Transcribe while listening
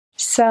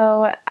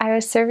So I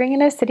was serving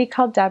in a city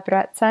called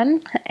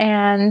Debrecen,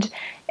 and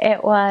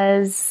it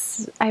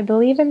was, I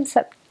believe, in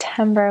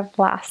September of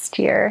last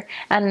year.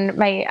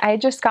 And I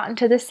had just gotten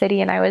to the city,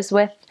 and I was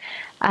with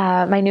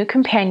my new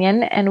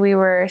companion, and we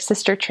were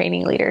sister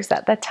training leaders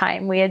at the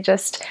time. We had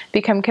just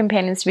become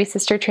companions to be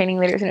sister training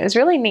leaders, and it was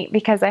really neat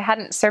because I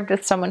hadn't served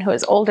with someone who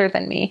was older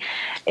than me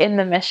in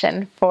the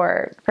mission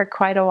for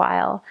quite a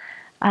while.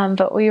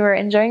 But we were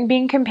enjoying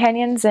being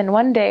companions, and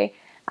one day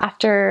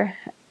after,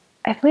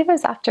 I believe it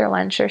was after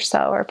lunch or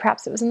so, or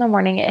perhaps it was in the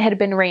morning, it had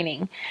been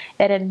raining.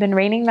 It had been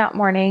raining that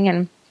morning,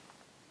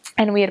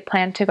 and we had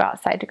planned to go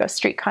outside to go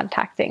street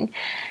contacting.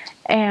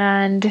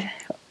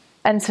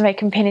 And so my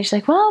companion, she's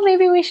like, well,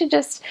 maybe we should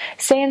just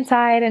stay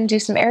inside and do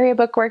some area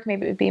book work.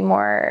 Maybe it would be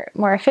more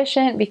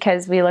efficient,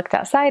 because we looked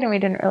outside and we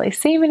didn't really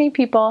see many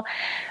people.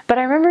 But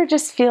I remember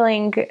just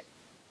feeling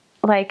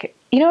like,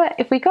 you know what,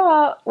 if we go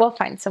out, we'll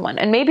find someone.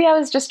 And maybe I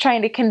was just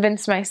trying to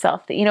convince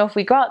myself that, if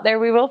we go out there,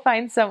 we will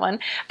find someone.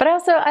 But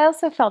I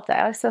also felt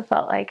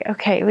like,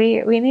 okay,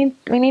 we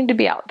need to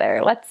be out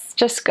there. Let's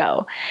just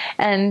go.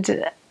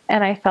 And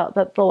I felt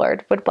that the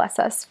Lord would bless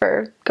us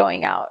for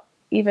going out,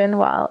 even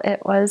while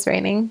it was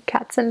raining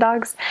cats and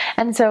dogs.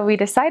 And so we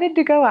decided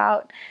to go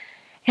out,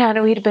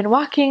 and we'd been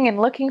walking and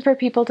looking for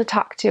people to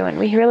talk to, and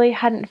we really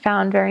hadn't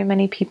found very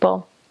many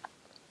people.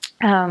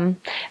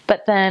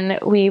 But then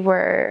we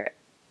were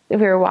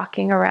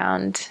walking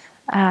around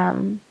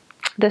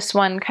this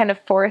one kind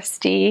of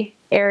foresty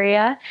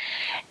area,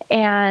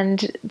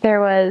 and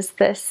there was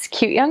this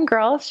cute young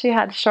girl. She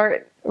had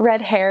short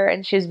red hair,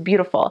 and she was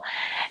beautiful,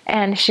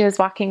 and she was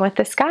walking with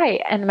this guy,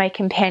 and my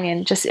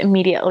companion just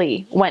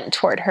immediately went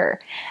toward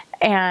her.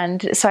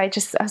 And so I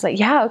was like,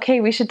 yeah,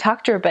 okay, we should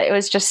talk to her. But it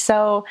was just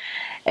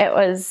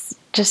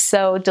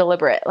so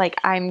deliberate, like,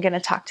 I'm going to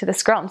talk to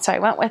this girl. And so I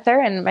went with her,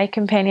 and my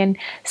companion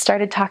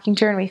started talking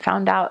to her, and we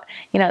found out,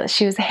 that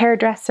she was a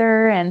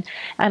hairdresser,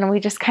 and we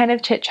just kind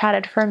of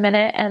chit-chatted for a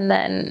minute. And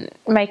then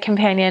my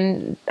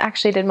companion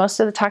actually did most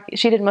of the talking.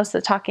 She did most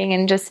of the talking,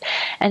 and just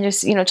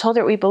told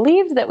her we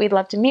believed that we'd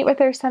love to meet with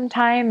her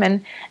sometime.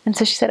 And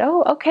so she said,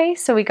 oh, okay.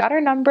 So we got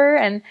her number,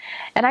 and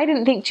I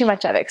didn't think too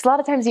much of it, because a lot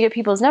of times you get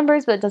people's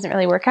numbers, but it doesn't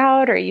really work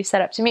out, or you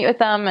set up to meet with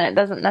them and it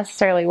doesn't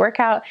necessarily work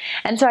out.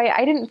 And so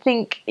I didn't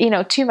think,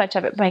 too much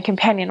of it. My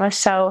companion was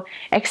so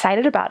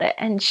excited about it.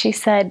 And she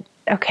said,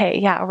 okay,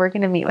 yeah, we're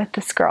going to meet with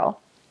this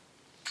girl.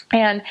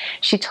 And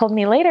she told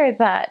me later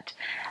that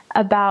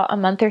about a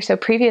month or so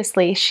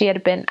previously, she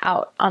had been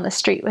out on the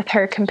street with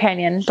her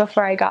companion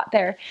before I got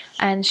there.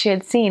 And she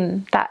had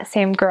seen that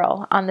same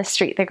girl on the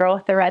street, the girl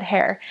with the red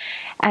hair.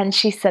 And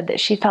she said that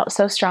she felt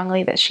so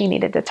strongly that she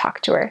needed to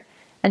talk to her,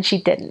 and she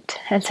didn't.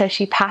 And so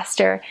she passed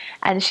her,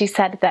 and she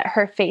said that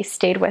her face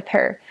stayed with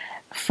her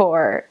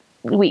for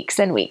weeks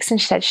and weeks. And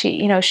she said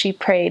she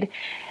prayed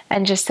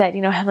and just said,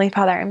 Heavenly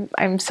Father,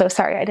 I'm so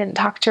sorry I didn't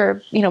talk to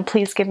her.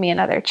 Please give me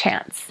another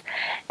chance.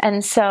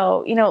 And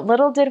so,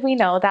 little did we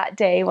know that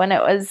day when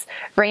it was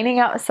raining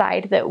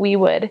outside that we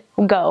would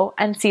go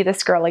and see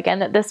this girl again,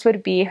 that this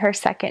would be her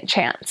second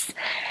chance.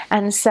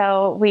 And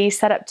so we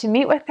set up to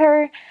meet with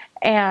her,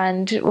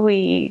 and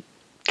we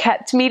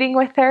kept meeting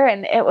with her,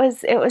 and it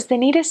was the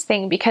neatest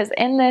thing, because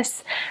in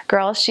this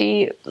girl,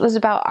 she was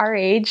about our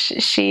age.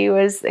 She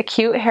was a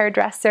cute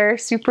hairdresser,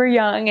 super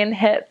young and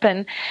hip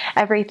and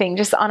everything.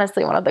 Just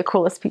honestly one of the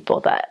coolest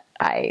people that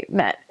I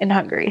met in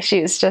Hungary.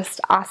 She was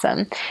just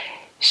awesome.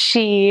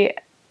 She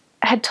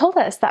had told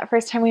us that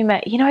first time we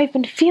met, I've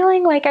been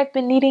feeling like I've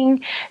been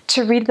needing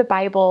to read the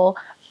Bible,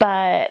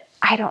 but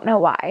I don't know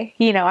why.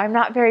 I'm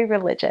not very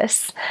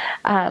religious.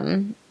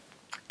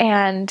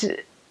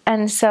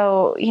 And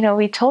so,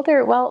 we told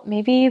her, well,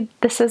 maybe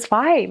this is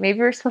why. Maybe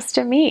we're supposed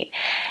to meet.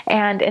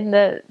 And in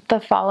the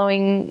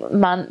following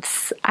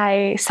months,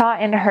 I saw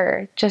in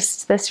her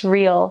just this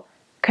real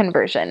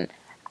conversion.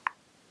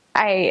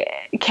 I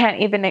can't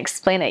even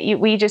explain it.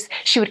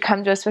 She would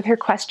come to us with her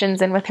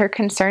questions and with her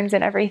concerns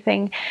and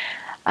everything.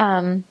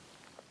 But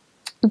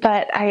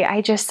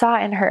I just saw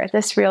in her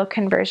this real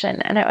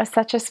conversion, and it was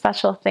such a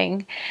special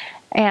thing.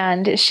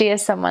 And she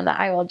is someone that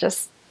I will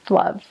just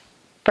love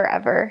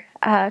forever,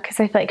 because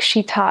I feel like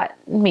she taught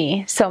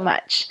me so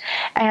much.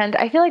 And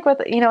I feel like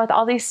with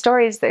all these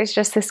stories, there's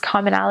just this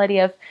commonality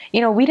of,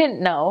 we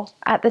didn't know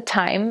at the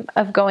time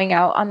of going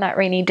out on that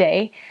rainy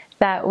day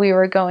that we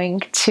were going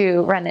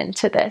to run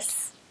into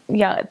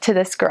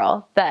this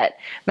girl, that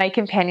my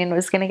companion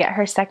was going to get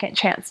her second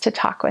chance to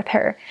talk with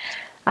her.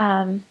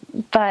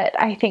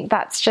 But I think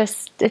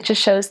it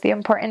just shows the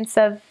importance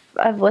of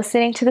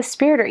listening to the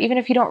Spirit, or even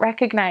if you don't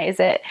recognize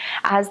it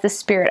as the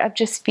Spirit, of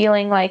just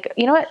feeling like,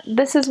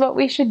 this is what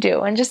we should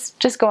do, and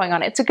just going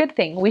on it. It's a good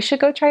thing. We should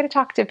go try to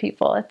talk to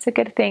people. It's a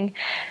good thing.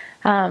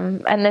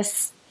 And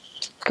this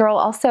girl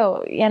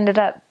also ended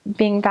up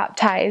being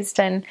baptized,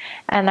 and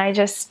I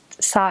just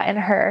saw in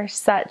her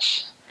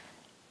such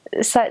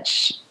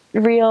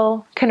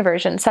real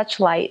conversion, such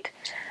light.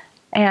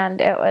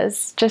 And it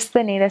was just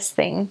the neatest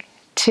thing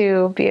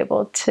to be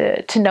able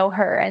to know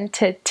her and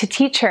to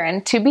teach her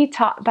and to be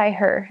taught by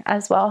her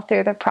as well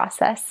through the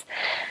process.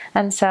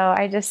 And so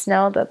I just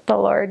know that the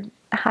Lord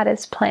had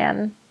his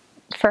plan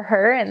for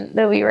her, and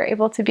that we were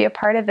able to be a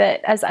part of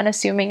it, as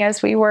unassuming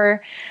as we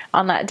were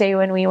on that day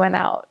when we went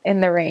out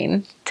in the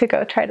rain to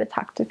go try to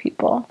talk to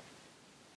people.